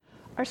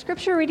Our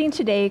scripture reading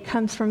today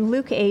comes from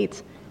Luke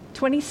 8,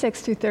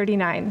 26 through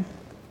 39.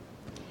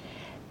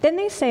 Then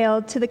they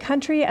sailed to the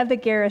country of the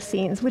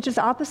Gerasenes, which is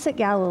opposite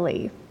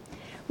Galilee.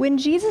 When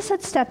Jesus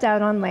had stepped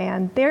out on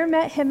land, there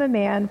met him a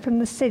man from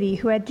the city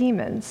who had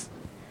demons.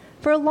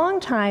 For a long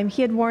time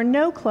he had worn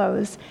no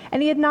clothes,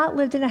 and he had not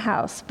lived in a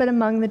house, but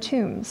among the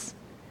tombs.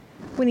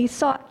 When he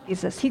saw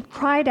Jesus, he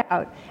cried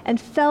out and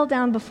fell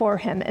down before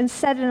him and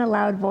said in a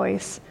loud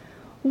voice,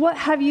 "What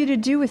have you to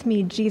do with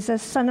me,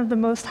 Jesus, Son of the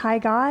Most High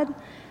God?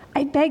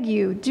 I beg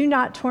you, do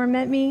not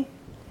torment me."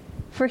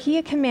 For he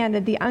had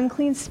commanded the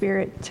unclean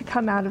spirit to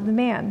come out of the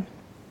man.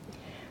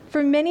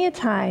 For many a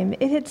time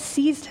it had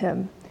seized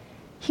him.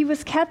 He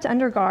was kept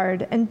under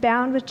guard and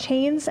bound with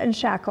chains and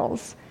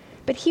shackles,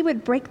 but he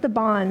would break the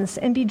bonds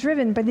and be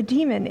driven by the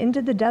demon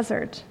into the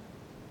desert.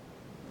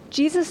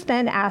 Jesus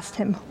then asked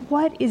him,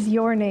 "What is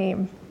your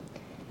name?"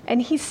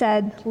 And he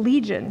said,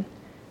 "Legion,"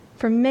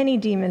 for many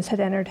demons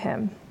had entered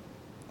him.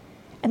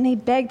 And they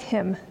begged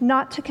him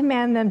not to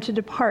command them to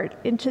depart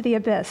into the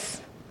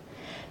abyss.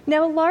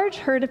 Now a large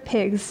herd of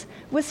pigs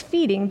was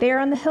feeding there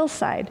on the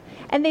hillside,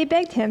 and they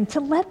begged him to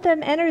let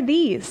them enter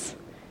these.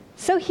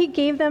 So he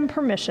gave them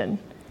permission.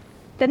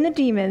 Then the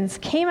demons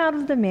came out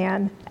of the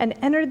man and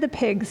entered the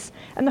pigs,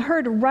 and the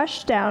herd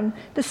rushed down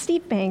the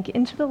steep bank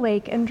into the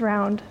lake and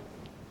drowned.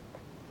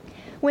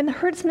 When the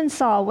herdsmen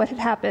saw what had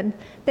happened,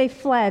 they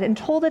fled and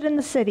told it in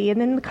the city and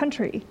in the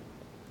country.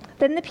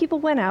 Then the people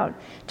went out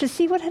to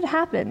see what had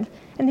happened,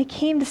 and they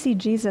came to see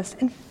Jesus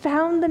and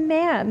found the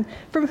man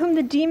from whom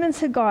the demons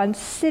had gone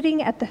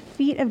sitting at the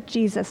feet of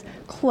Jesus,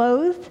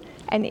 clothed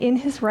and in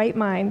his right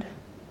mind.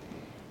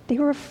 They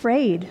were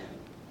afraid,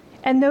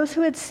 and those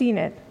who had seen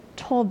it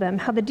told them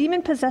how the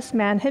demon-possessed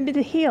man had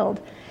been healed.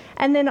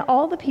 And then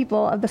all the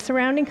people of the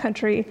surrounding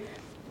country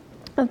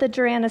of the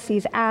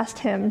Gerasenes asked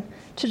him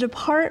to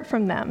depart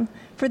from them,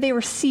 for they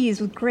were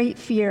seized with great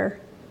fear.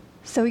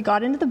 So he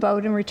got into the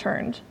boat and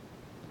returned.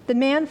 The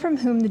man from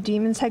whom the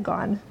demons had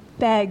gone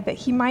begged that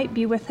he might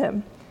be with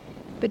him.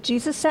 But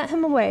Jesus sent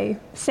him away,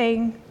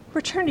 saying,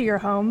 "Return to your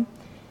home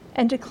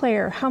and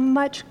declare how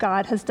much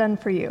God has done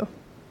for you."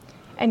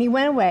 And he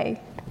went away,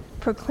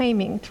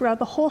 proclaiming throughout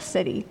the whole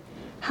city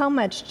how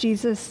much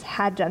Jesus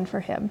had done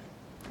for him.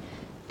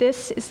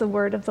 This is the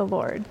word of the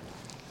Lord.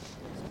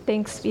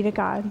 Thanks be to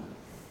God.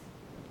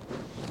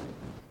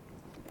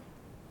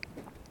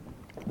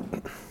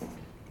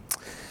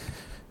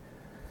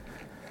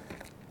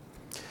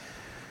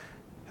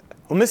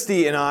 Well,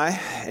 Misty and I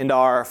and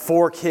our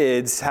 4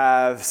 kids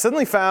have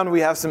suddenly found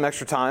we have some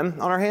extra time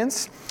on our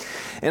hands.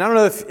 And I don't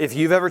know if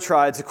you've ever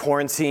tried to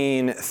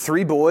quarantine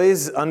 3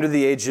 boys under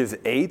the age of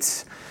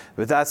 8,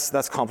 but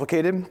that's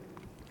complicated.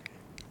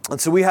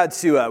 And so we've had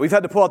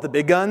to pull out the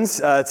big guns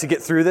to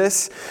get through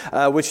this,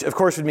 which of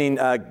course would mean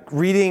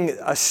reading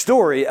a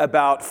story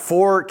about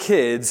 4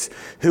 kids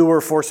who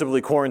were forcibly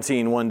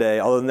quarantined one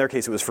day, although in their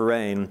case it was for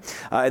rain.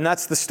 And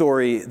that's the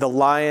story, The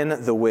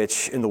Lion, the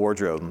Witch, and the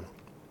Wardrobe.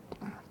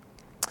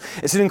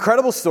 It's an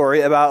incredible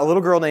story about a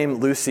little girl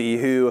named Lucy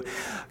who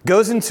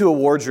goes into a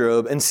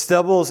wardrobe and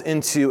stumbles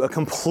into a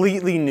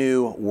completely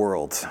new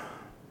world,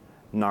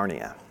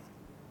 Narnia.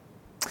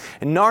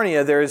 In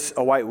Narnia, there's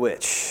a white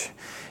witch,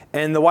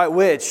 and the white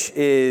witch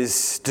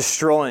is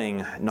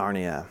destroying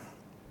Narnia.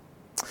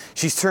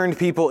 She's turned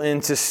people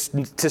into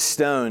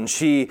stone.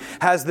 She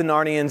has the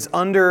Narnians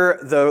under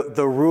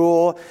the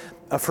rule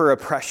of her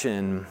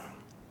oppression.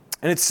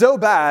 And it's so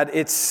bad,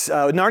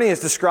 Narnia is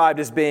described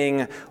as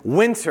being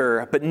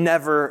winter, but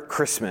never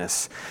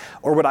Christmas,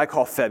 or what I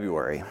call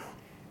February.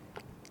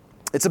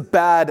 It's a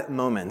bad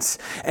moment,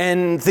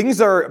 and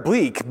things are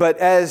bleak, but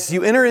as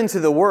you enter into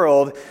the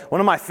world,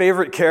 one of my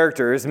favorite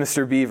characters,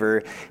 Mr.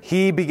 Beaver,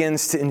 he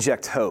begins to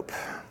inject hope,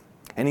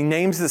 and he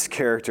names this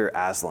character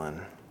Aslan.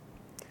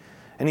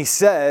 And he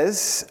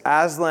says,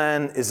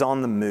 Aslan is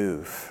on the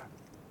move.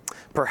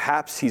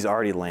 Perhaps he's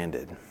already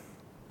landed.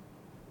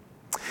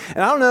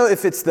 And I don't know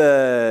if it's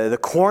the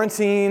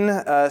quarantine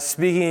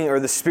speaking or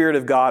the Spirit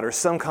of God or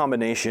some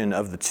combination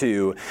of the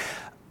two,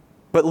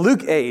 but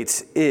Luke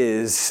 8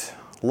 is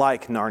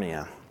like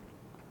Narnia.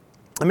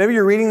 And maybe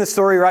you're reading the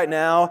story right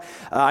now.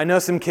 I know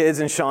some kids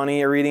in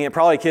Shawnee are reading it.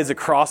 Probably kids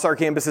across our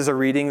campuses are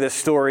reading this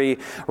story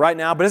right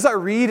now. But as I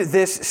read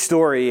this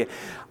story,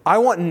 I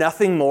want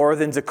nothing more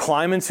than to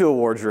climb into a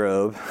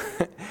wardrobe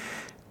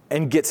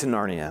and get to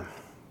Narnia.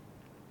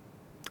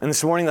 And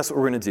this morning, that's what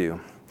we're going to do.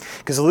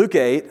 Because Luke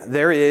 8,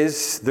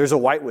 there's a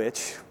white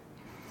witch.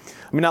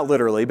 I mean, not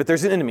literally, but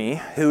there's an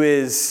enemy who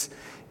is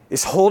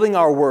holding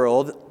our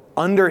world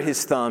under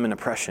his thumb in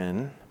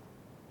oppression.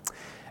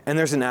 And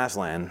there's an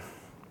Aslan.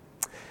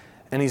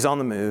 And he's on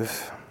the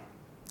move.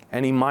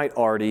 And he might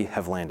already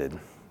have landed.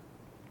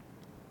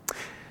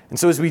 And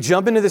so as we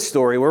jump into this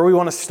story, where we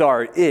want to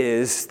start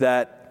is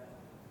that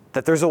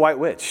there's a white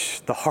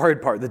witch. The hard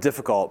part, the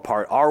difficult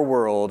part, our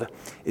world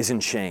is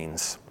in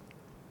chains.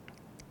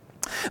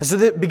 So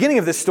the beginning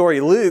of this story,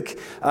 Luke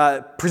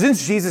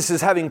presents Jesus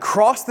as having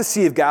crossed the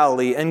Sea of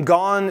Galilee and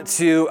gone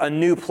to a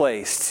new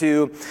place,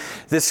 to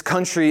this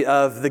country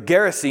of the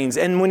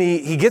Gerasenes. And when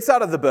he gets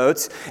out of the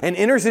boat and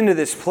enters into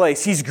this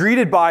place, he's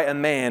greeted by a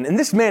man, and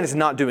this man is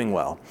not doing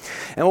well.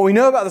 And what we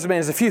know about this man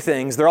is a few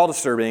things. They're all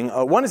disturbing.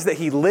 One is that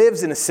he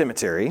lives in a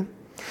cemetery.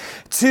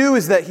 Two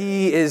is that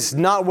he is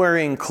not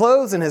wearing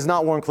clothes and has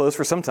not worn clothes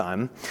for some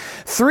time.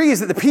 Three is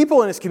that the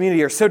people in his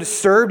community are so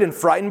disturbed and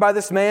frightened by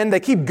this man,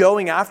 they keep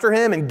going after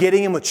him and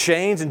getting him with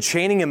chains and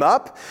chaining him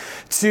up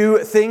to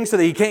things so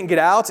that he can't get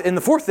out. And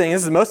the fourth thing,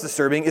 this is the most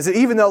disturbing, is that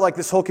even though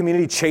this whole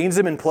community chains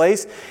him in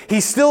place, he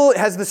still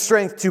has the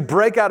strength to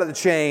break out of the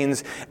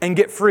chains and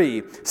get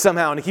free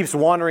somehow, and he keeps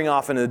wandering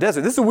off into the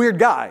desert. This is a weird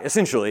guy,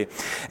 essentially.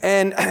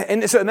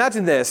 And so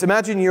imagine this.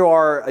 Imagine you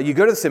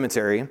go to the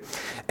cemetery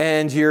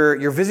and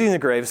you're visiting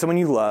the grave of someone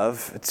you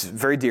love. It's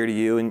very dear to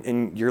you,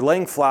 and you're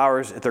laying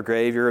flowers at their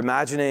grave. You're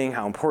imagining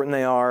how important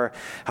they are,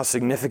 how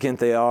significant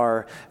they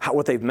are,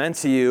 what they've meant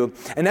to you.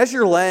 And as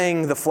you're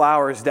laying the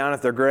flowers down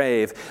at their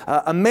grave,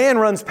 a man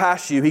runs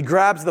past you. He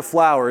grabs the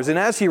flowers, and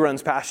as he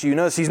runs past you,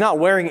 notice he's not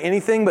wearing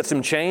anything but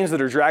some chains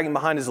that are dragging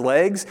behind his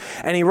legs,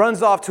 and he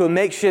runs off to a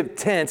makeshift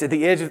tent at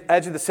the edge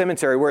of the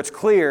cemetery where it's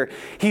clear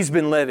he's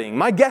been living.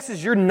 My guess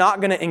is you're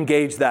not going to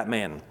engage that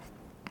man.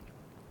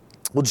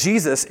 Well,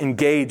 Jesus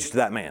engaged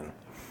that man.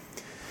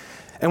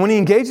 And when he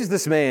engages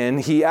this man,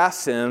 he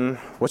asks him,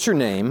 "What's your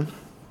name?"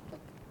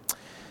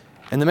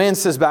 And the man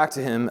says back to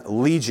him,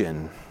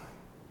 "Legion,"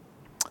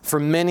 for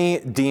many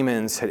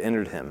demons had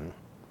entered him.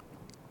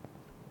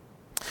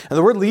 And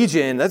the word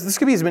legion, this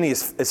could be as many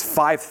as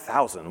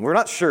 5,000. We're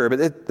not sure, but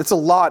it's a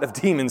lot of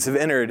demons have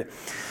entered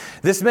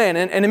this man.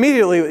 And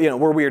immediately,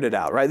 we're weirded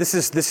out, right? This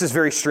is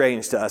very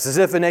strange to us. As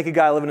if a naked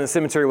guy living in a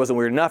cemetery wasn't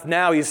weird enough.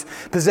 Now he's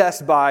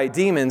possessed by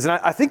demons. And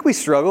I think we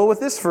struggle with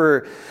this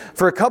for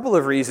a couple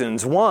of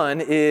reasons. One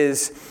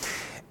is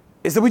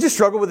that we just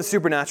struggle with the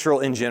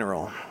supernatural in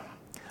general.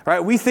 Right?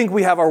 We think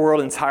we have our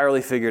world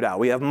entirely figured out.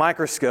 We have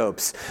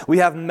microscopes. We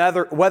have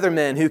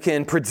weathermen who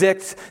can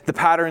predict the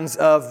patterns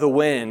of the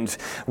wind.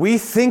 We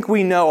think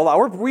we know a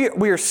lot. We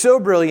are so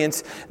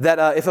brilliant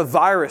that if a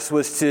virus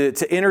was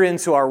to enter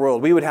into our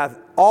world, we would have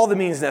all the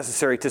means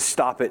necessary to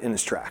stop it in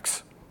its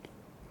tracks.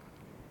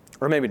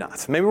 Or maybe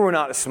not. Maybe we're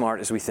not as smart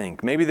as we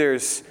think. Maybe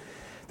there's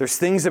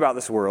things about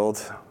this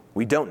world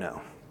we don't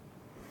know.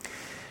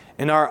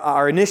 And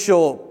our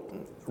initial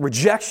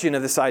rejection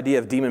of this idea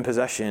of demon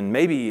possession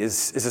maybe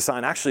is a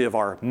sign actually of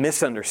our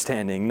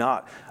misunderstanding,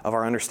 not of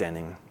our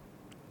understanding.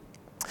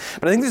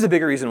 But I think there's a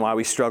bigger reason why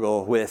we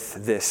struggle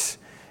with this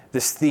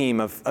theme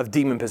of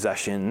demon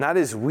possession. And that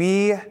is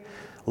we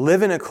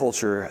live in a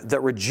culture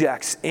that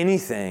rejects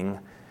anything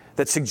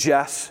that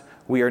suggests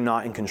we are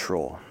not in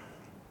control.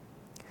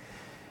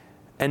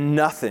 And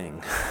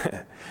nothing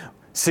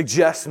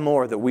suggests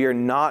more that we are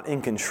not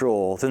in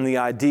control than the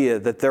idea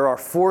that there are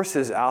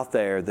forces out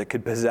there that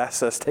could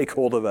possess us, take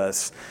hold of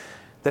us,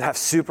 that have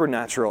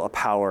supernatural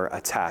power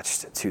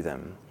attached to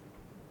them.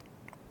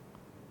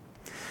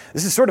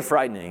 This is sort of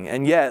frightening,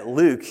 and yet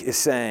Luke is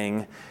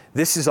saying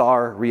this is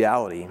our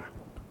reality.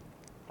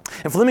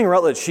 And Fleming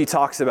Rutledge, she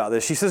talks about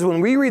this. She says,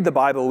 when we read the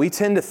Bible, we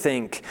tend to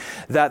think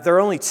that there are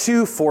only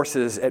two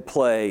forces at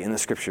play in the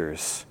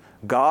Scriptures: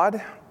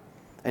 God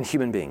and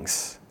human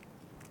beings.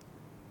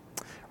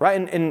 Right?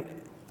 And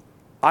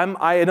I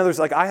know there's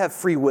I have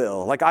free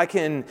will. I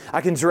can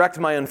direct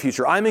my own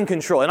future. I'm in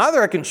control. And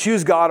either I can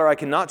choose God or I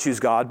cannot choose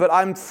God, but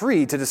I'm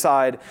free to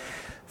decide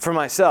for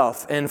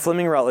myself. And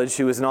Fleming Rutledge,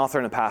 who is an author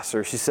and a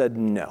pastor, she said,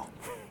 no.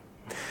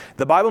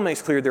 The Bible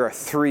makes clear there are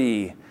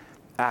three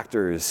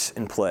actors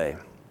in play: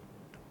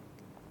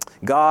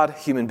 God,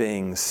 human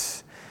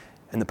beings,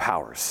 and the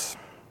powers.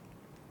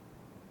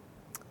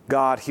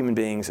 God, human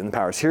beings, and the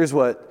powers. Here's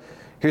what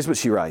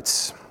she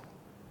writes.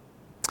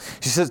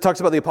 She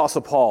talks about the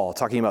Apostle Paul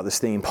talking about this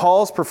theme.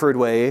 Paul's preferred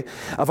way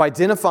of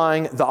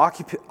identifying the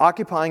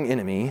occupying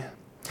enemy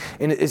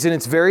is in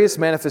its various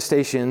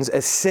manifestations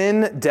as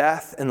sin,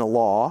 death, and the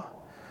law,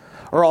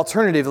 or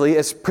alternatively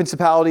as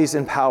principalities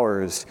and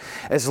powers,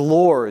 as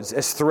lords,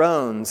 as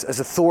thrones,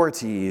 as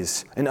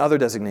authorities, and other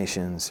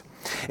designations.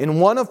 In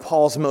one of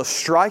Paul's most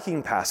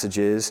striking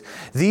passages,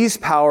 these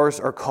powers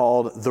are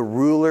called the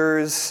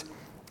rulers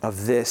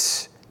of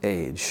this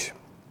age.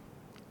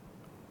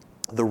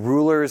 The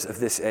rulers of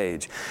this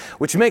age,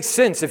 which makes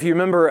sense if you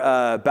remember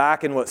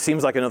back in what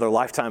seems like another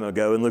lifetime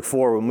ago in Luke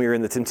 4 when we were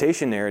in the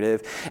temptation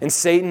narrative, and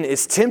Satan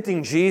is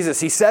tempting Jesus.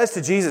 He says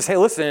to Jesus, hey,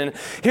 listen,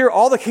 here are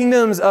all the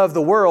kingdoms of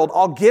the world.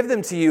 I'll give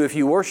them to you if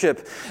you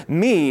worship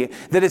me.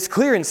 That it's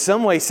clear in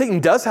some way Satan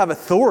does have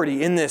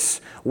authority in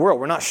this world.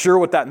 We're not sure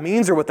what that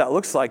means or what that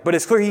looks like, but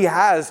it's clear he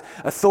has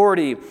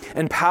authority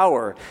and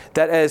power.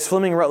 That, as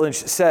Fleming Rutledge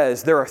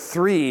says, there are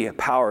three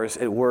powers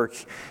at work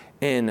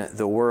in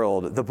the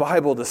world. The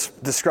Bible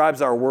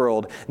describes our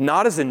world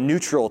not as a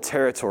neutral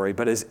territory,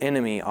 but as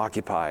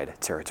enemy-occupied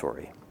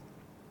territory.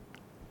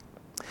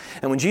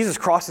 And when Jesus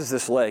crosses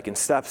this lake and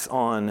steps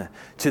on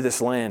to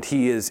this land,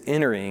 he is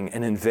entering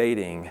and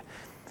invading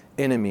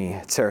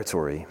enemy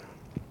territory.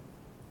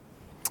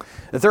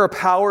 that there are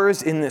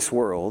powers in this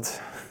world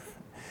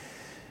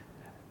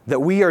that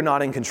we are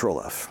not in control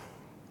of.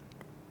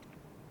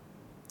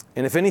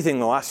 And if anything,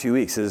 the last few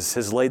weeks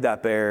has laid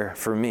that bare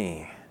for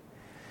me.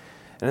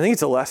 And I think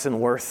it's a lesson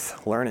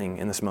worth learning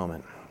in this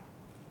moment.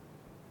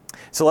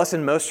 It's a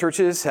lesson most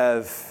churches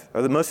have,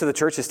 or most of the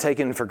church has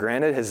taken for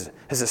granted, has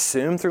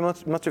assumed through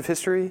much of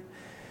history.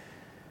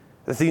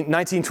 The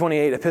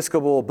 1928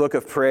 Episcopal Book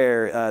of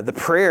Prayer, the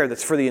prayer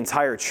that's for the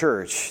entire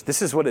church,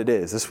 this is what it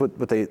is. This is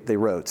what they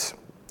wrote.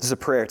 This is a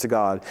prayer to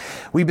God.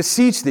 We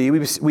beseech thee,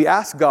 we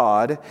ask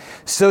God,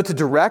 so to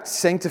direct,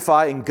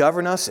 sanctify, and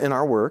govern us in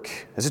our work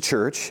as a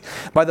church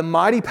by the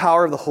mighty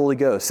power of the Holy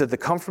Ghost, that the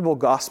comfortable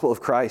gospel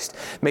of Christ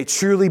may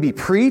truly be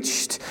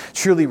preached,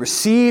 truly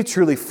received,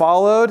 truly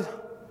followed.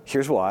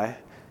 Here's why.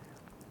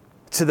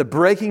 To the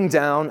breaking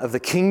down of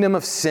the kingdom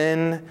of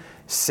sin,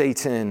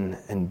 Satan,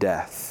 and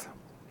death.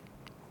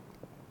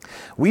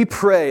 We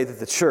pray that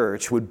the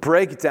church would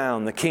break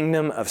down the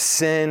kingdom of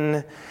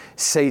sin,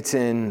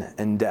 Satan,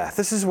 and death.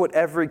 This is what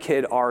every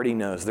kid already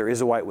knows. There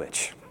is a white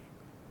witch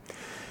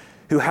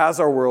who has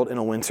our world in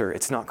a winter.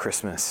 It's not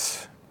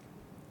Christmas.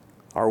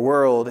 Our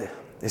world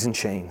is in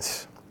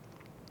chains.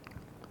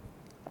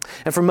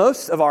 And for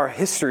most of our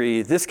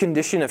history, this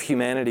condition of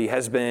humanity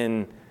has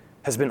been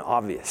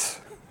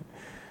obvious.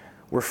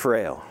 We're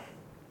frail.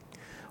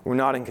 We're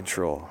not in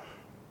control.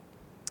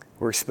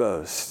 We're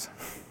exposed.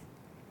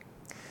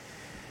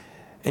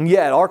 And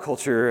yet, our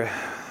culture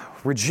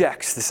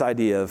rejects this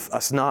idea of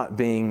us not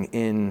being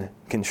in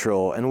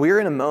control. And we're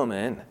in a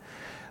moment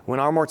when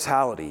our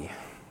mortality,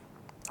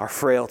 our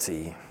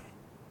frailty,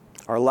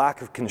 our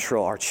lack of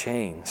control, our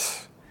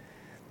chains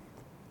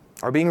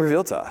are being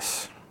revealed to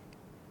us.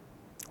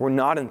 We're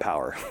not in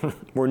power.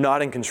 We're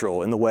not in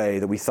control in the way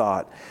that we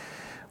thought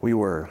we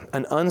were.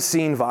 An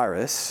unseen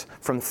virus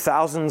from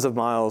thousands of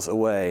miles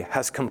away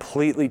has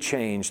completely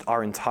changed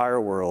our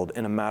entire world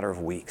in a matter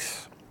of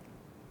weeks.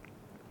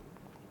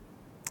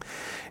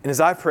 And as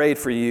I prayed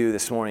for you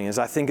this morning, as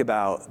I think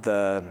about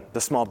the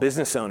small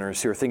business owners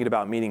who are thinking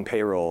about meeting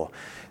payroll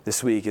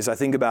this week, as I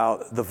think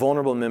about the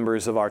vulnerable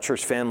members of our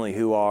church family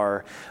who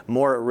are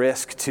more at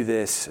risk to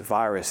this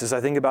virus, as I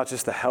think about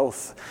just the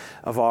health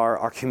of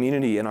our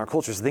community and our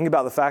cultures, I think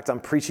about the fact I'm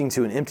preaching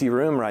to an empty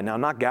room right now,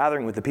 not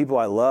gathering with the people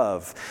I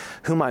love,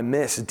 whom I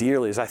miss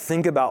dearly. As I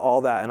think about all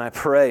that and I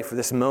pray for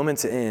this moment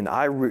to end,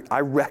 I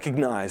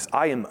recognize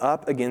I am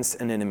up against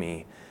an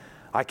enemy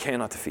I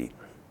cannot defeat.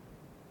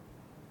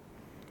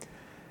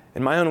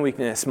 And my own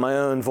weakness, my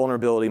own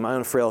vulnerability, my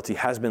own frailty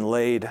has been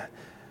laid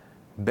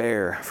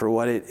bare for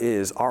what it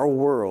is. Our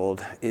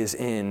world is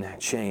in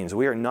chains.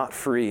 We are not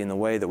free in the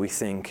way that we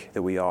think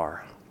that we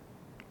are.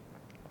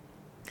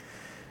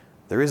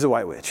 There is a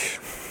white witch.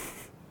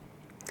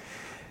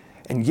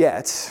 And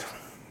yet,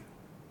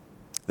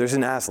 there's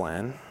an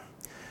Aslan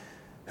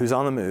who's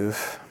on the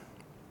move,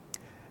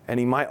 and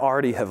he might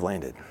already have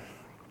landed.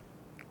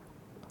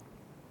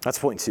 That's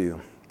point 2.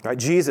 Right?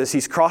 Jesus,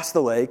 he's crossed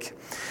the lake.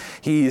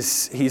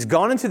 He's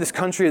gone into this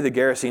country of the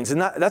Gerasenes, and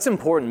that's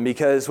important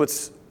because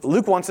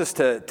Luke wants us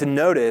to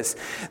notice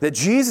that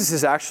Jesus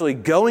is actually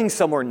going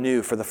somewhere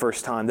new for the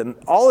first time. That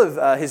all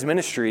of his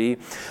ministry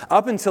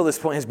up until this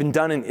point has been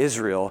done in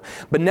Israel,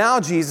 but now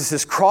Jesus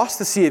has crossed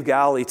the Sea of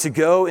Galilee to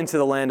go into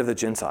the land of the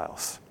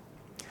Gentiles,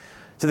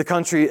 to the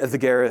country of the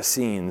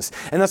Gerasenes.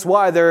 And that's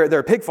why there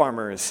are pig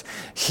farmers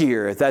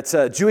here,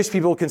 that Jewish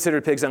people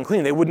considered pigs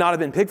unclean. They would not have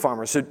been pig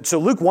farmers. So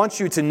Luke wants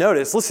you to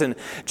notice, listen,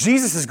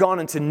 Jesus has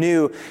gone into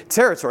new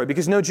territory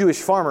because no Jewish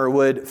farmer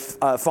would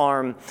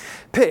farm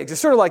pigs.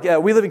 It's sort of like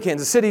we live in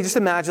Kansas City. Just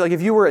imagine like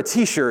if you were a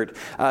t-shirt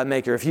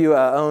maker, if you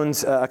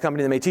owned a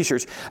company that made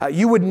t-shirts,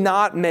 you would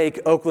not make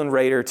Oakland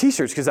Raider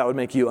t-shirts because that would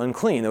make you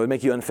unclean. That would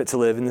make you unfit to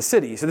live in the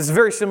city. So this is a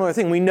very similar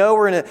thing. We know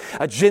we're in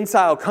a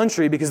Gentile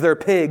country because there are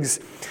pigs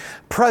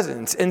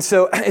present. And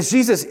so as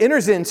Jesus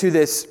enters into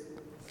this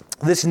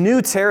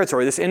new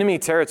territory, this enemy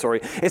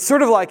territory, it's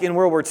sort of like in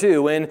World War II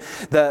when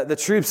the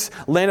troops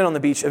landed on the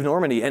beach of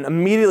Normandy and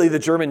immediately the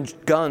German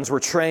guns were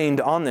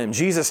trained on them.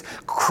 Jesus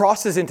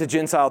crosses into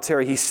Gentile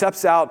territory. He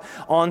steps out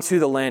onto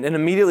the land and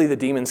immediately the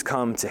demons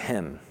come to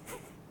him.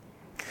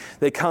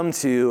 They come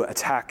to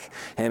attack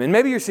him. And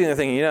maybe you're sitting there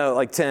thinking,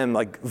 like Tim,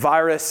 like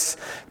virus,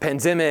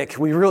 pandemic,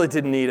 we really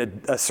didn't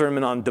need a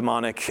sermon on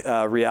demonic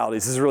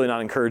realities. This is really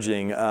not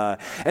encouraging. And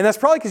that's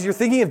probably because you're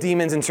thinking of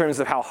demons in terms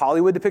of how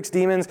Hollywood depicts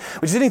demons,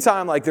 which is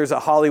anytime like there's a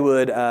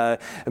Hollywood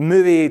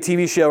movie,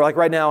 TV show, like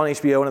right now on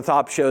HBO, one of the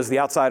top shows, The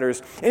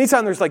Outsiders,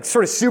 anytime there's like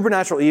sort of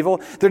supernatural evil,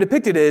 they're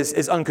depicted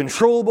as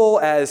uncontrollable,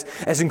 as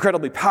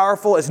incredibly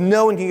powerful, as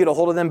no one can get a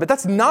hold of them. But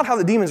that's not how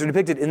the demons are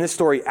depicted in this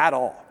story at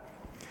all.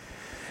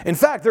 In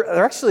fact,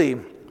 they're actually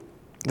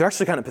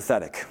kind of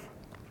pathetic.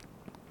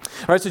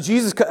 All right, so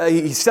Jesus,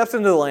 he steps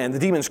into the land. The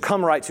demons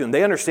come right to him.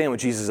 They understand what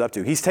Jesus is up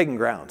to. He's taking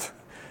ground.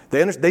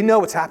 They know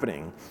what's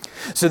happening.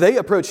 So they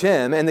approach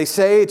him and they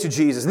say to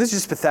Jesus, and this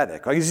is just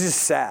pathetic. Like, it's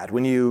just sad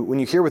when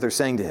you hear what they're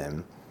saying to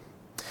him.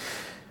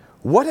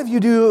 What have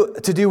you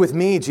to do with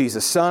me,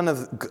 Jesus, Son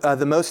of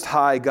the Most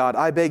High God?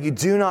 I beg you,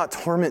 do not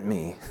torment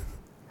me.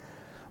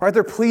 Right?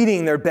 They're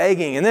pleading, they're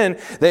begging, and then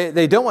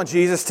they don't want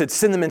Jesus to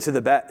send them into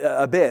the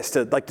abyss,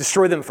 to like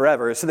destroy them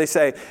forever. So they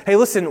say, hey,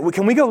 listen,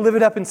 can we go live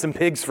it up in some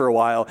pigs for a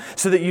while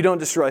so that you don't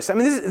destroy us? I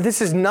mean,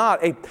 these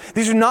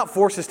are not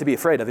forces to be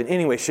afraid of in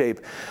any way, shape,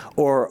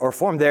 or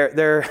form.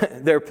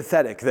 They're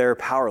pathetic, they're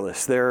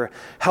powerless, they're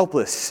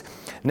helpless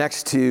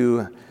next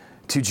to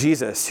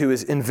Jesus, who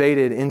is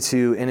invaded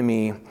into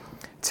enemy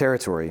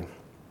territory.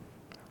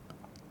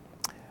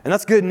 And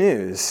that's good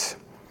news.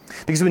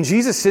 Because when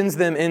Jesus sends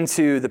them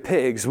into the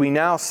pigs, we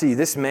now see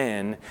this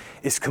man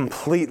is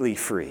completely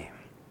free.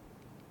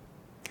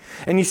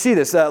 And you see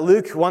this.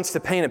 Luke wants to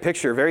paint a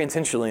picture very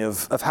intentionally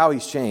of how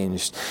he's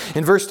changed.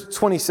 In verse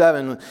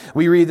 27,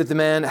 we read that the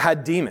man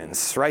had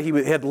demons, right? He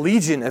had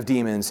legion of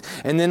demons.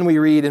 And then we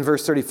read in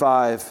verse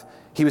 35,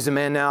 he was a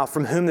man now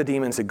from whom the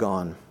demons had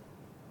gone.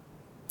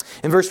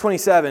 In verse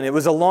 27, it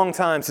was a long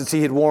time since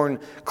he had worn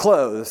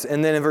clothes.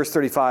 And then in verse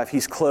 35,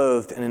 he's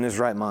clothed and in his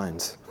right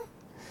mind.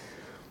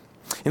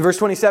 In verse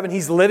 27,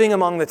 he's living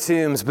among the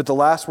tombs, but the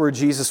last word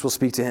Jesus will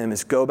speak to him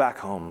is, go back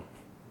home.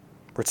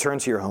 Return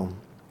to your home.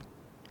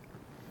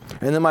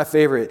 And then my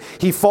favorite,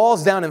 he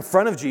falls down in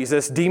front of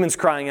Jesus, demons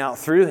crying out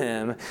through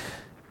him.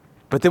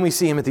 But then we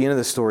see him at the end of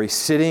the story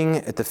sitting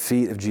at the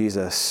feet of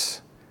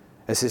Jesus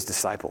as his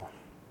disciple,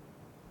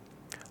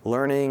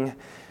 learning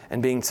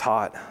and being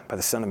taught by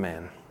the Son of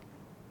Man.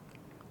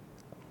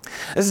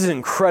 This is an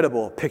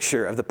incredible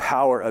picture of the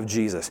power of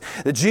Jesus.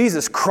 That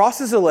Jesus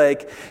crosses a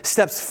lake,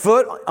 steps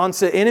foot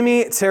onto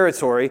enemy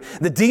territory.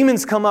 The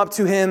demons come up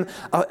to him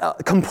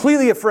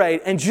completely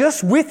afraid. And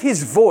just with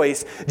his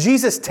voice,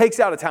 Jesus takes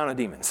out a town of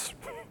demons.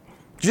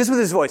 Just with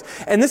his voice.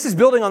 And this is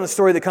building on the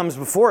story that comes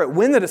before it.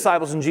 When the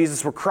disciples and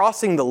Jesus were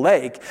crossing the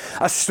lake,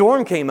 a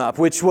storm came up,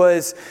 which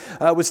was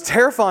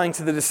terrifying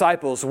to the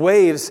disciples.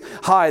 Waves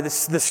high, the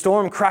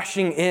storm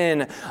crashing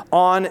in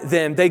on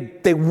them.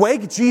 They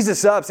wake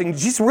Jesus up saying,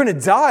 Jesus, we're going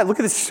to die. Look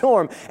at the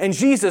storm. And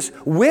Jesus,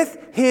 with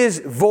his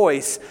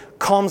voice,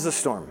 calms the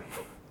storm.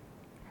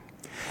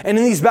 And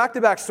in these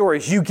back-to-back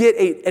stories, you get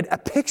a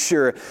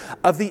picture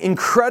of the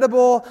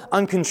incredible,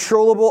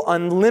 uncontrollable,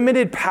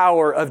 unlimited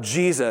power of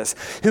Jesus,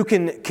 who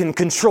can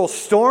control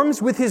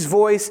storms with his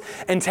voice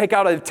and take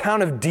out a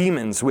town of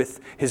demons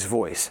with his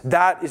voice.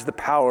 That is the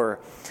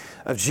power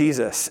of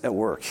Jesus at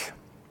work.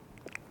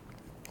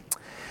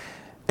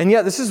 And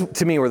yet, this is,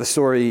 to me, where the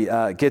story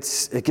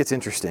gets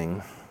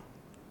interesting.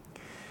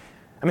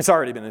 I mean, it's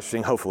already been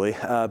interesting, hopefully,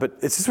 but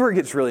this is where it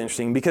gets really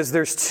interesting, because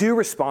there's two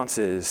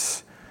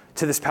responses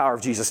to this power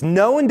of Jesus.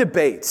 No one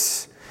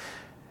debates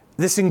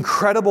this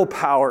incredible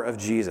power of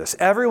Jesus.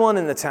 Everyone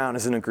in the town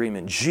is in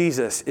agreement.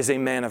 Jesus is a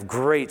man of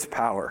great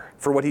power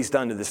for what he's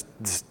done to this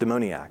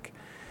demoniac.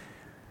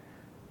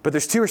 But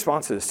there's two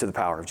responses to the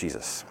power of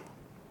Jesus.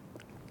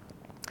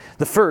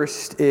 The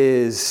first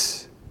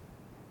is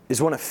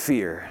one of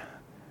fear,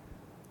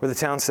 where the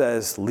town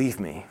says, leave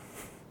me.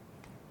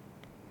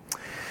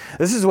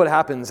 This is what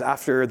happens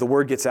after the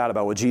word gets out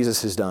about what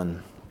Jesus has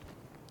done.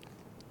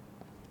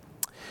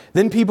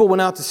 Then people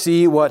went out to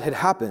see what had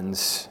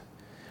happened,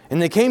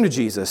 and they came to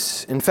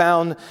Jesus and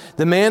found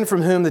the man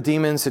from whom the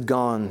demons had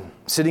gone,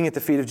 sitting at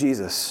the feet of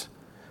Jesus,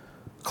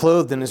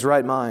 clothed in his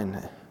right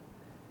mind,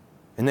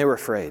 and they were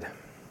afraid.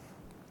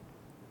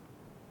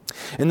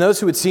 And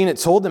those who had seen it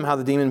told them how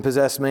the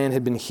demon-possessed man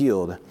had been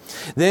healed.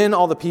 Then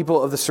all the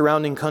people of the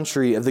surrounding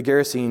country of the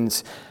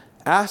Gerasenes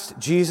asked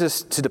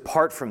Jesus to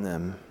depart from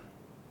them,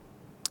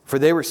 for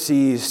they were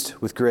seized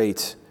with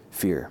great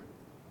fear.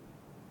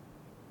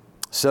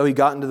 So he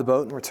got into the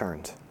boat and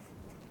returned.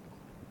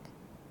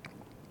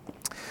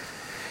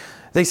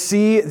 They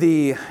see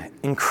the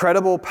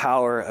incredible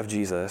power of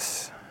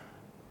Jesus,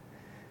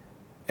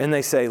 and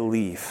they say,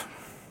 leave.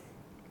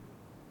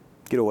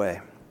 Get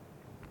away.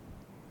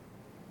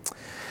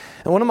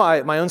 And one of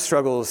my own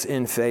struggles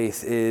in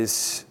faith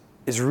is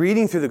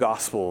reading through the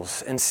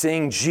Gospels and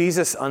seeing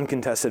Jesus'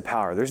 uncontested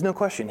power. There's no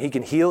question. He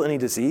can heal any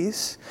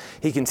disease.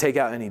 He can take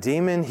out any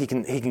demon. He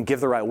can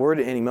give the right word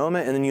at any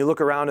moment. And then you look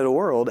around at a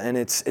world, and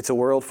it's a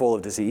world full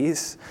of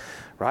disease,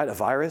 right? A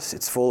virus.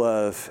 It's full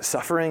of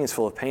suffering. It's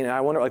full of pain. And I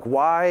wonder,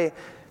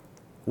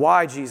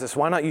 why Jesus?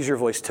 Why not use your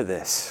voice to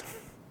this?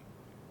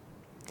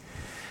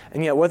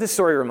 And yet what this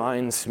story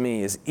reminds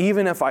me is,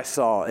 even if I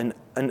saw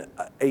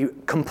a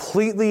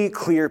completely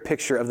clear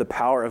picture of the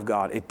power of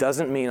God, it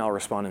doesn't mean I'll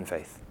respond in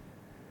faith.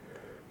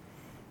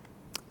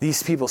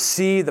 These people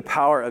see the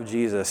power of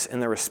Jesus, and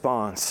their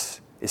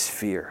response is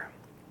fear.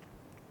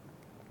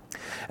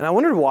 And I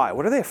wondered why.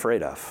 What are they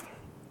afraid of?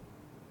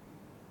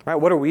 Right?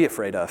 What are we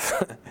afraid of?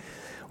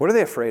 What are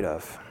they afraid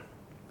of?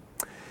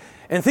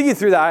 And thinking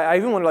through that, I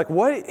even wondered,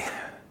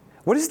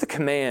 what is the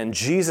command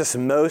Jesus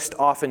most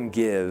often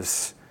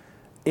gives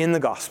in the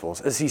Gospels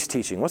as he's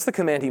teaching? What's the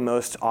command he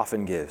most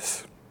often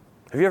gives?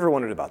 Have you ever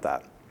wondered about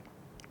that?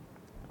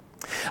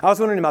 I was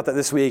wondering about that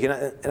this week, and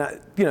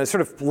I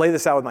sort of lay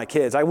this out with my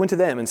kids. I went to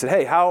them and said,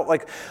 hey,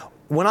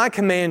 when I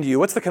command you,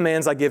 what's the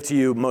commands I give to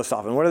you most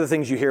often? What are the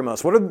things you hear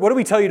most? What do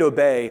we tell you to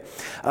obey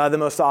the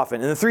most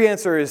often? And the three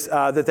answers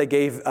that they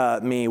gave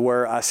me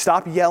were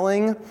stop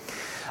yelling,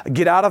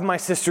 get out of my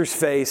sister's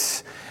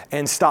face,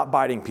 and stop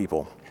biting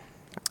people.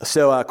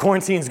 So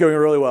quarantine's going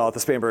really well at the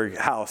Spanberg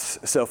house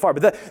so far.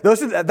 But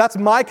that's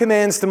my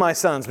commands to my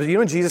sons. But you know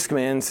what Jesus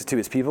commands to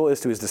his people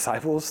is to his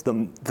disciples?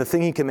 The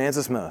thing he commands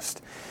us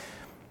most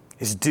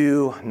is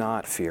do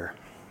not fear.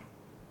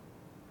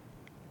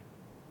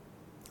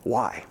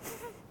 Why?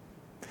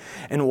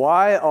 And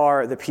why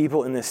are the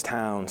people in this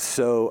town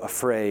so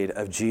afraid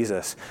of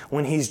Jesus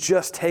when he's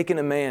just taken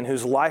a man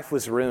whose life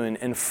was ruined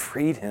and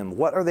freed him?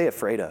 What are they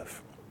afraid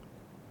of?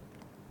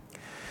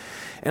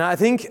 And I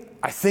think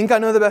I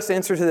know the best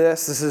answer to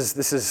this.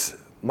 This is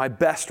my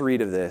best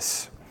read of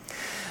this.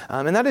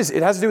 And that is,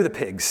 it has to do with the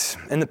pigs.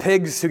 And the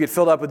pigs who get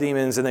filled up with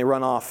demons and they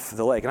run off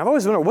the lake. And I've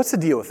always wondered, what's the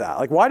deal with that?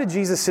 Like, why did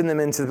Jesus send them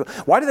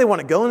why do they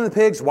want to go into the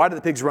pigs? Why did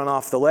the pigs run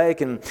off the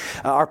lake? And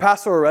our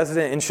pastoral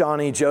resident in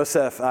Shawnee,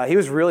 Joseph, he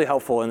was really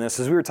helpful in this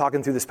as we were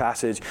talking through this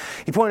passage.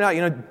 He pointed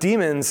out,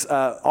 demons,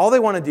 all they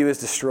want to do is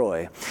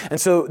destroy. And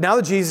so now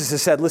that Jesus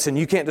has said, listen,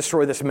 you can't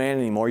destroy this man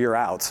anymore, you're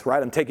out,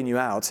 right? I'm taking you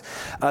out.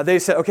 They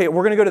said, okay,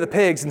 we're going to go to the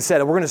pigs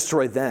instead, and we're going to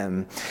destroy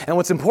them. And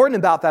what's important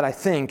about that, I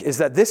think, is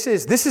that this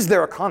is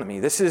their economy.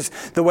 This is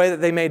the way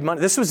that they made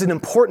money. This was an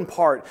important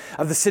part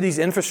of the city's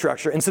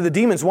infrastructure. And so the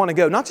demons want to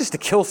go not just to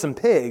kill some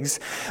pigs,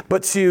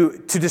 but to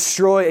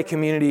destroy a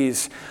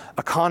community's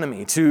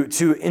economy,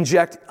 to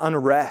inject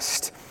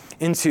unrest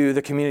into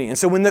the community. And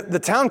so when the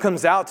town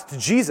comes out to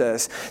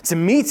Jesus to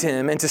meet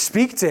him and to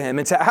speak to him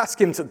and to ask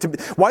him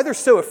why they're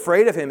so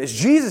afraid of him is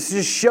Jesus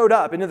just showed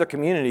up into their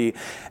community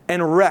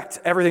and wrecked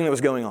everything that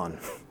was going on.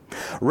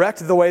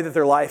 Wrecked the way that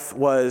their life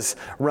was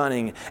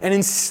running. And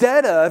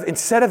instead of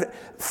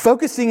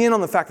focusing in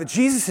on the fact that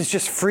Jesus has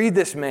just freed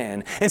this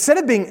man, instead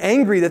of being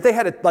angry that they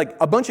had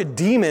a bunch of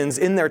demons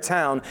in their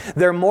town,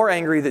 they're more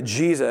angry that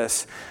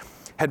Jesus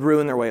had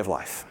ruined their way of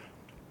life.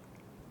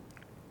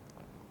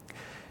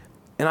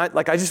 And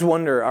I just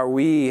wonder, are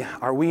we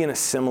in a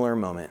similar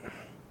moment?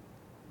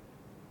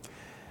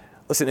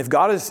 Listen,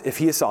 if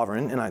he is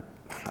sovereign, and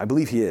I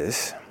believe he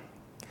is,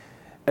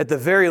 at the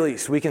very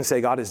least, we can say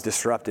God has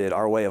disrupted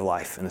our way of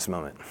life in this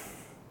moment.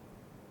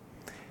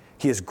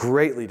 He has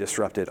greatly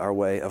disrupted our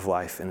way of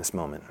life in this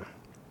moment.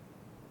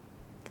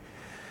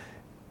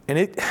 And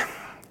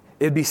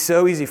it'd be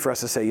so easy for us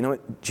to say, you know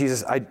what,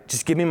 Jesus,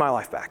 just give me my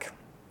life back.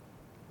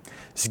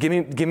 Just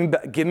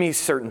give me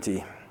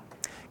certainty.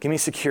 Give me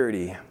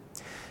security.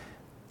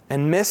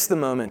 And miss the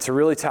moment to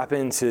really tap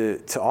into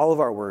all of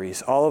our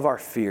worries, all of our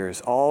fears,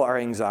 all our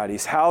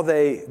anxieties, how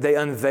they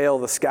unveil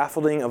the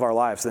scaffolding of our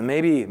lives. That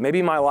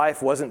maybe my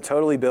life wasn't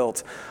totally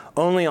built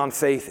only on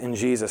faith in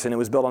Jesus, and it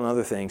was built on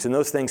other things, and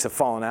those things have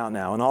fallen out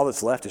now, and all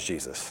that's left is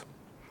Jesus.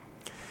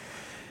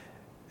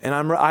 And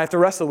I have to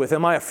wrestle with,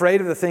 am I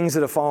afraid of the things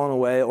that have fallen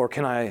away, or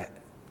can I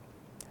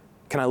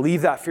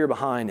leave that fear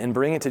behind and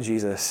bring it to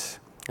Jesus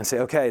and say,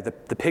 okay,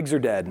 the pigs are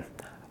dead.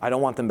 I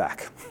don't want them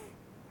back.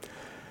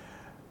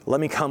 Let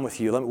me come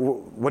with you.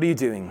 What are you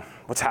doing?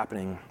 What's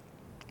happening?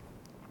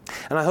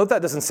 And I hope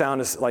that doesn't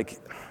sound as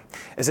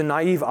a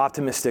naive,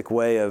 optimistic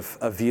way of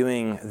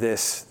viewing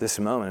this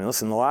moment. And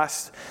listen, the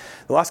last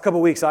couple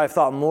of weeks, I've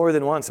thought more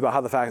than once about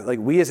how the fact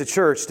we as a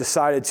church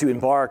decided to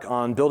embark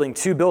on building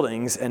 2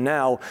 buildings, and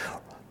now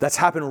that's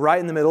happened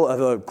right in the middle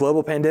of a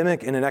global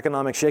pandemic and an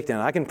economic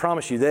shakedown. I can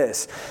promise you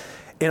this.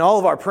 In all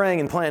of our praying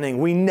and planning,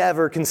 we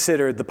never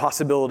considered the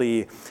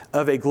possibility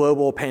of a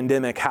global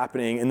pandemic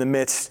happening in the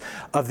midst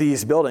of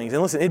these buildings.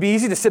 And listen, it'd be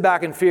easy to sit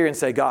back in fear and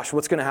say, gosh,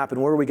 what's going to happen?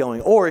 Where are we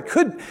going? Or it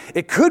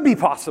could be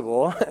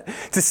possible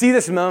to see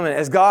this moment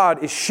as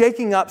God is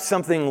shaking up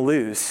something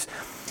loose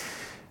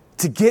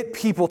to get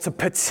people to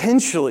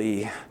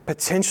potentially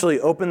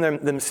open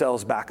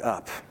themselves back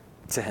up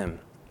to him.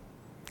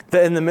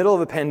 That in the middle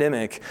of a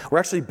pandemic, we're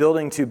actually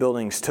building 2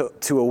 buildings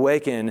to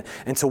awaken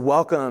and to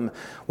welcome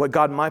what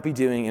God might be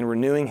doing in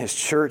renewing his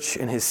church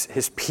and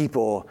his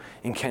people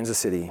in Kansas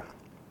City.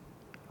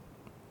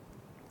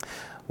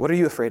 What are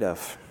you afraid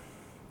of?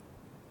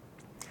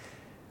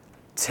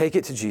 Take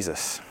it to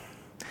Jesus.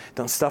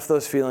 Don't stuff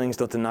those feelings.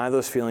 Don't deny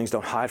those feelings.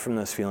 Don't hide from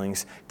those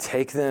feelings.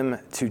 Take them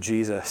to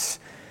Jesus.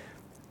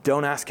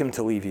 Don't ask him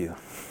to leave you.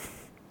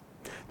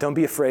 Don't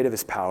be afraid of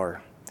his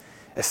power,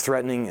 as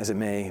threatening as it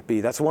may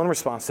be. That's one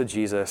response to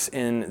Jesus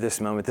in this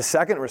moment. The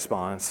second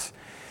response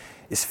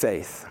is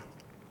faith.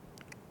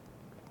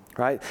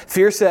 Right?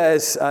 Fear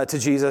says to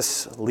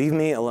Jesus, leave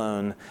me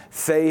alone.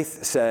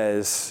 Faith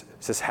says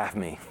have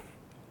me.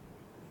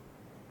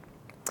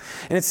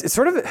 And it's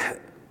sort of,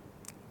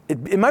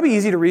 it might be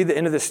easy to read the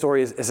end of this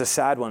story as a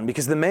sad one,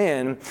 because the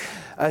man,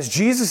 as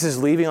Jesus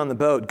is leaving on the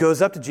boat, goes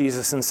up to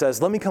Jesus and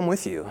says, let me come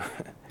with you.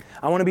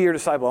 I want to be your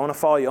disciple. I want to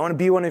follow you. I want to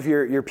be one of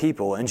your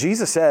people. And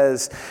Jesus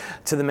says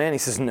to the man, he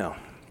says, no.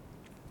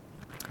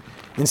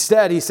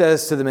 Instead, he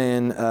says to the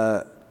man,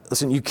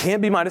 listen, you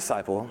can't be my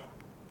disciple,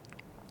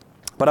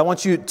 but I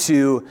want you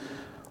to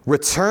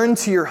return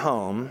to your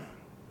home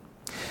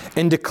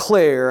and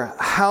declare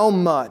how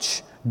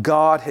much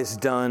God has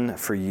done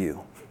for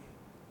you.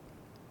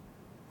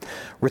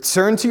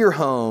 Return to your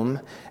home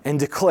and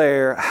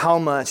declare how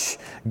much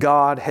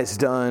God has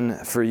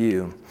done for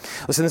you.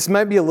 Listen, this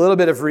might be a little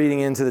bit of reading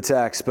into the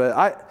text,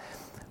 but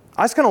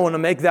I just kind of want to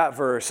make that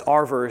verse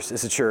our verse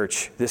as a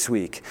church this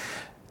week.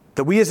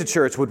 That we as a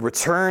church would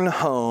return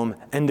home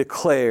and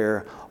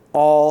declare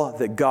all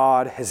that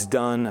God has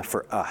done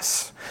for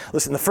us.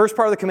 Listen, the first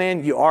part of the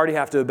command you already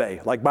have to obey,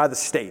 like by the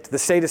state. The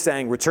state is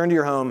saying, return to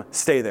your home,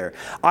 stay there.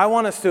 I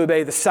want us to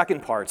obey the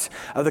second part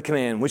of the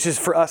command, which is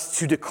for us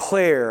to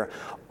declare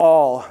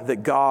all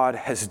that God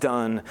has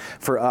done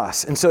for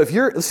us. And so if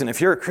you're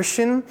a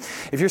Christian,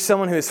 if you're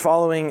someone who is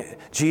following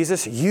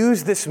Jesus,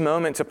 use this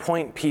moment to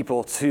point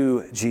people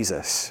to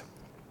Jesus.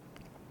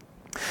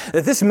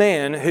 That this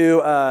man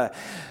who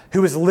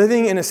was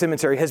living in a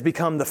cemetery has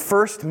become the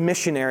first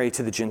missionary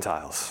to the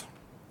Gentiles.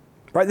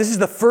 Right? This is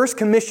the first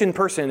commissioned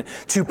person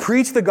to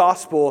preach the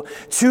gospel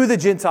to the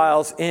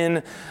Gentiles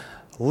in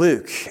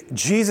Luke.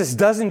 Jesus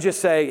doesn't just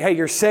say, hey,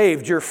 you're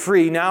saved, you're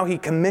free. Now he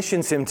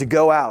commissions him to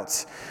go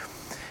out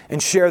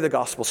and share the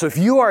gospel. So if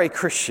you are a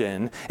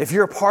Christian, if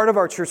you're a part of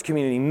our church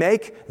community,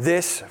 make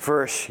this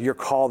verse your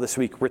call this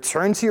week.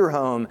 Return to your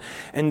home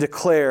and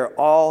declare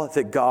all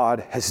that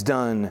God has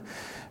done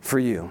for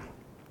you.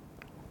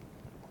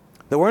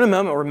 That we're in a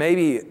moment where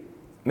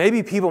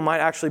maybe people might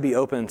actually be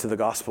open to the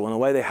gospel in a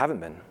way they haven't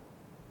been.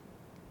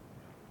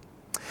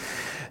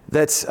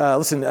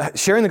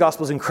 Sharing the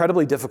gospel is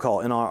incredibly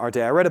difficult in our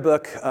day. I read a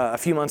book a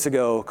few months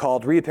ago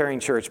called Reappearing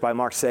Church by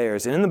Mark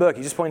Sayers. And in the book,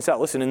 he just points out,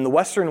 listen, in the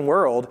Western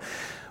world,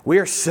 we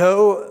are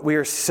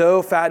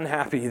so fat and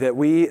happy that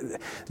we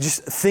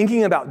just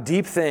thinking about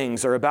deep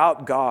things or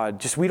about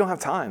God, we don't have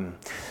time.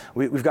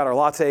 We've got our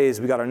lattes,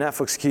 we've got our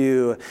Netflix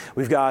queue,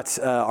 we've got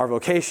our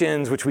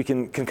vocations, which we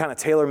can kind of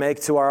tailor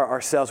make to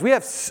ourselves. We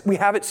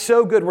have it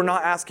so good, we're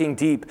not asking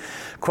deep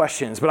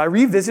questions. But I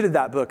revisited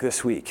that book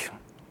this week.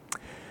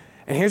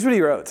 And here's what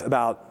he wrote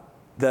about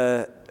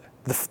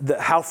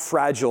how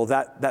fragile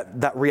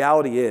that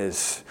reality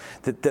is,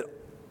 that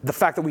the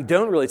fact that we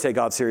don't really take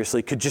God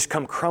seriously could just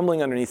come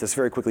crumbling underneath us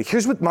very quickly.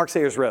 Here's what Mark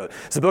Sayers wrote.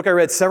 It's a book I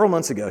read several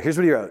months ago. Here's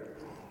what he wrote.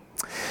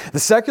 The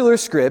secular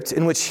script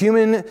in which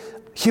human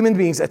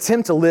beings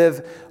attempt to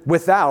live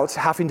without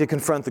having to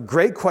confront the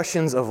great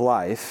questions of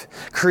life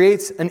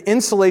creates an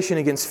insulation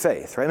against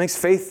faith, right? It makes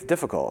faith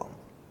difficult.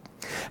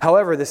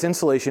 However, this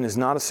insulation is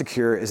not as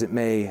secure as it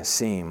may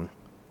seem.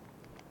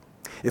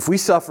 If we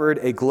suffered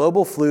a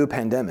global flu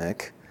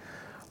pandemic,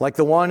 like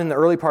the one in the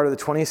early part of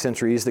the 20th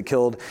centuries that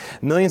killed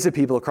millions of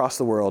people across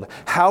the world,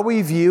 how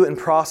we view and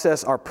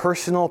process our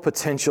personal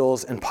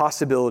potentials and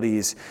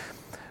possibilities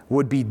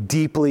would be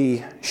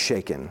deeply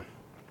shaken.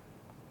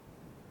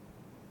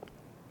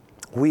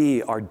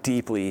 We are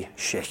deeply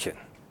shaken.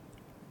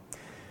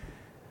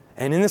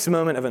 And in this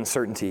moment of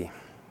uncertainty,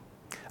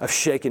 of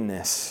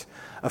shakenness,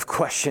 of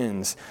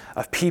questions,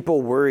 of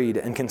people worried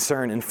and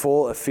concerned and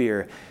full of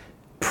fear,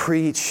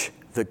 preach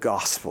the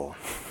gospel.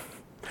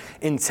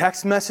 In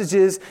text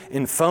messages,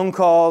 in phone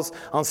calls,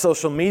 on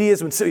social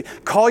medias.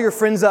 Call your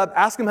friends up,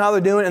 ask them how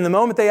they're doing, and the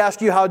moment they ask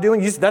you how they're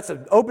doing, that's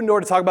an open door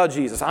to talk about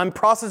Jesus. I'm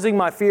processing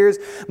my fears,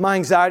 my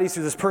anxieties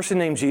through this person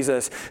named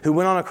Jesus who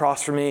went on a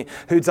cross for me,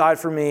 who died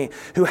for me,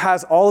 who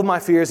has all of my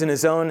fears in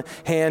his own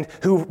hand,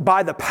 who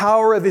by the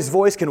power of his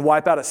voice can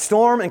wipe out a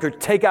storm and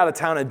could take out a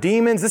town of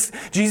demons.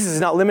 Jesus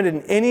is not limited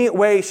in any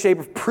way, shape,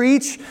 or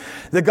preach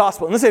the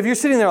gospel. And listen, if you're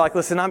sitting there like,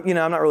 listen, I'm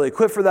not really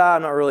equipped for that,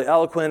 I'm not really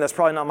eloquent, that's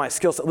probably not my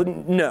skill set.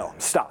 No.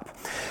 Stop.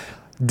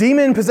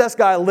 Demon-possessed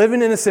guy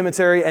living in a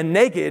cemetery and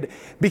naked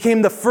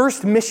became the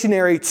first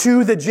missionary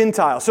to the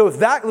Gentiles. So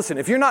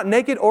if you're not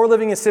naked or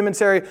living in a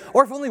cemetery,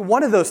 or if only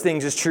one of those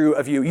things is true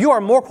of you, you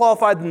are more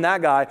qualified than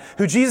that guy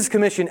who Jesus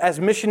commissioned as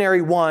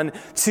missionary one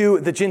to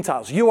the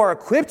Gentiles. You are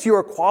equipped, you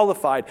are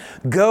qualified.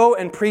 Go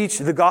and preach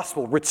the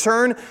gospel.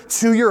 Return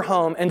to your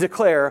home and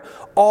declare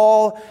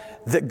all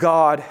that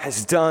God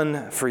has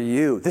done for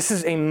you. This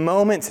is a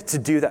moment to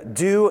do that.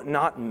 Do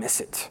not miss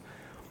it.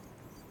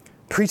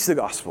 Preach the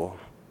gospel.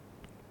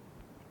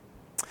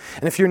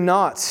 And if you're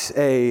not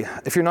a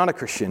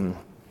Christian,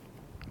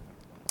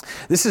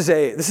 this is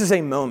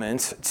a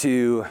moment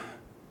to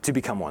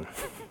become one.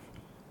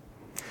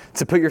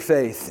 To put your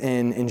faith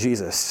in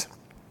Jesus.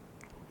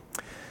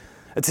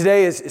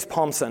 Today is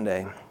Palm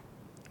Sunday.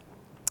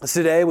 It's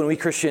today when we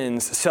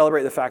Christians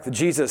celebrate the fact that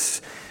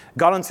Jesus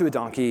got onto a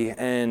donkey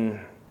and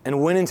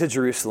went into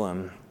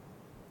Jerusalem.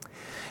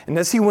 And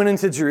as he went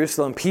into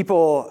Jerusalem,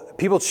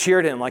 people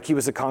cheered him like he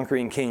was a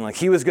conquering king, like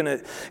he was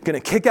going to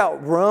kick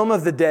out Rome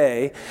of the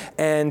day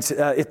and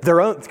their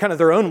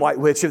own white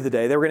witch of the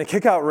day. They were going to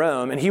kick out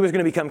Rome, and he was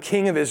going to become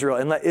king of Israel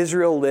and let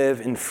Israel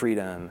live in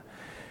freedom.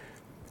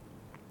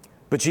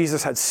 But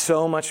Jesus had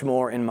so much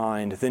more in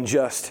mind than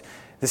just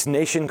this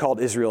nation called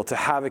Israel to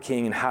have a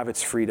king and have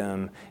its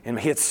freedom. And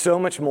he had so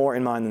much more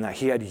in mind than that.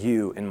 He had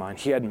you in mind.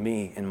 He had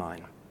me in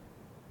mind.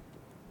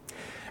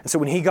 And so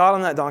when he got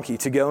on that donkey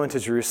to go into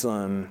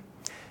Jerusalem,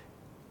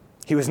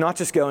 he was not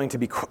just going to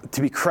be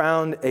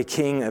crowned a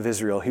king of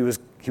Israel. He was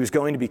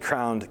going to be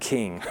crowned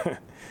king.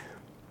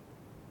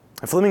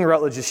 And Fleming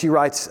Rutledge, as she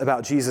writes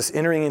about Jesus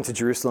entering into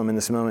Jerusalem in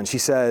this moment, she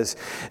says,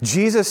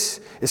 Jesus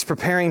is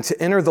preparing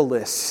to enter the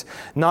lists,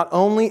 not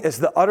only as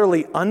the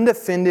utterly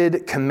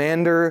undefended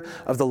commander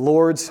of the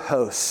Lord's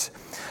hosts,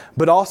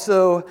 but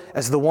also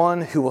as the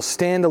one who will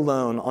stand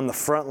alone on the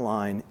front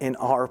line in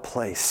our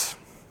place,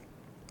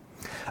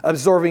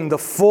 absorbing the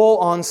full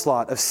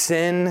onslaught of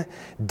sin,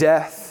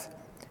 death,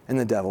 and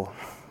the devil.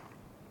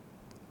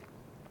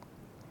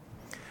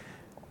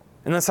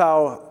 And that's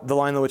how The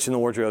Lion, the Witch, and the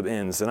Wardrobe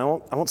ends. And I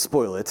won't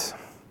spoil it.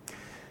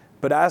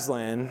 But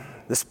Aslan,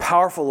 this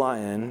powerful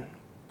lion,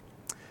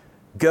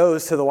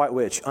 goes to the White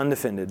Witch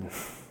undefended,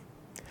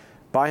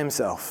 by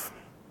himself.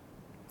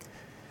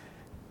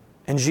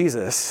 And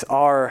Jesus,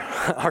 our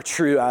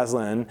true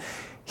Aslan,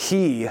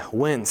 he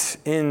went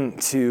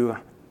into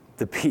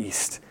the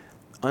beast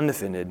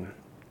undefended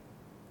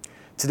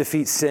to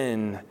defeat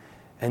sin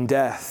and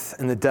death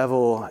and the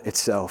devil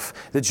itself.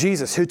 That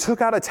Jesus, who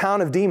took out a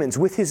town of demons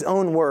with his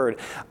own word,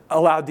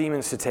 allowed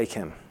demons to take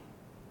him.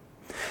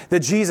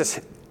 That Jesus,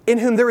 in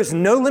whom there is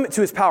no limit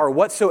to his power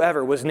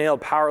whatsoever, was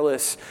nailed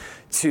powerless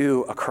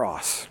to a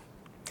cross.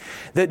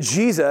 That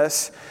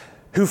Jesus,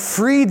 who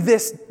freed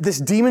this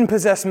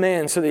demon-possessed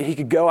man so that he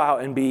could go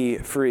out and be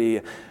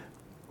free,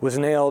 was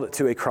nailed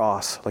to a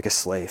cross like a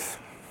slave.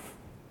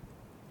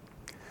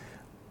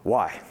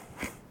 Why?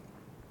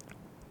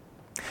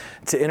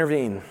 To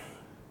intervene,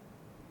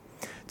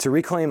 to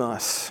reclaim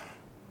us,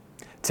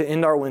 to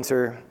end our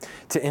winter,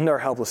 to end our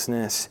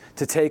helplessness,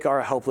 to take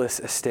our helpless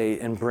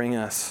estate and bring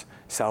us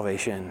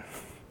salvation.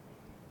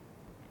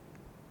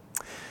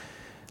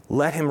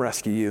 Let him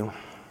rescue you.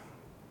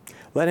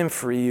 Let him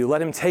free you.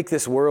 Let him take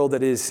this world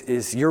that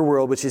is your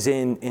world, which is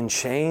in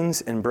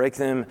chains, and break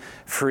them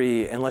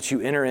free and let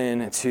you enter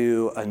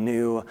into a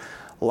new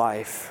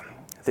life.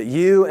 That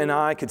you and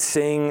I could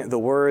sing the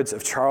words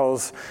of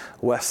Charles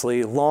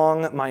Wesley,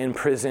 "Long my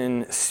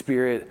imprisoned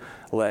spirit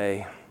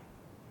lay,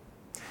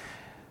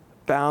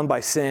 bound by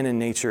sin and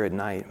nature at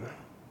night.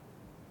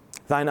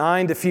 Thine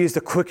eye diffused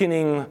a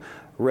quickening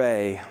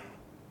ray.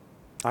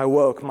 I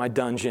woke, my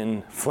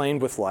dungeon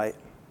flamed with light.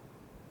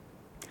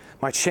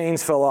 My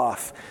chains fell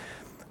off,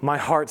 my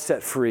heart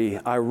set free.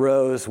 I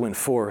rose, went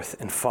forth,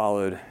 and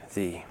followed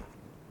thee."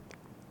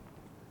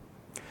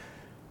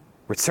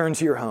 Return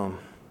to your home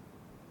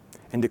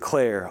and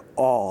declare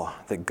all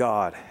that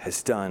God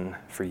has done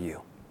for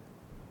you.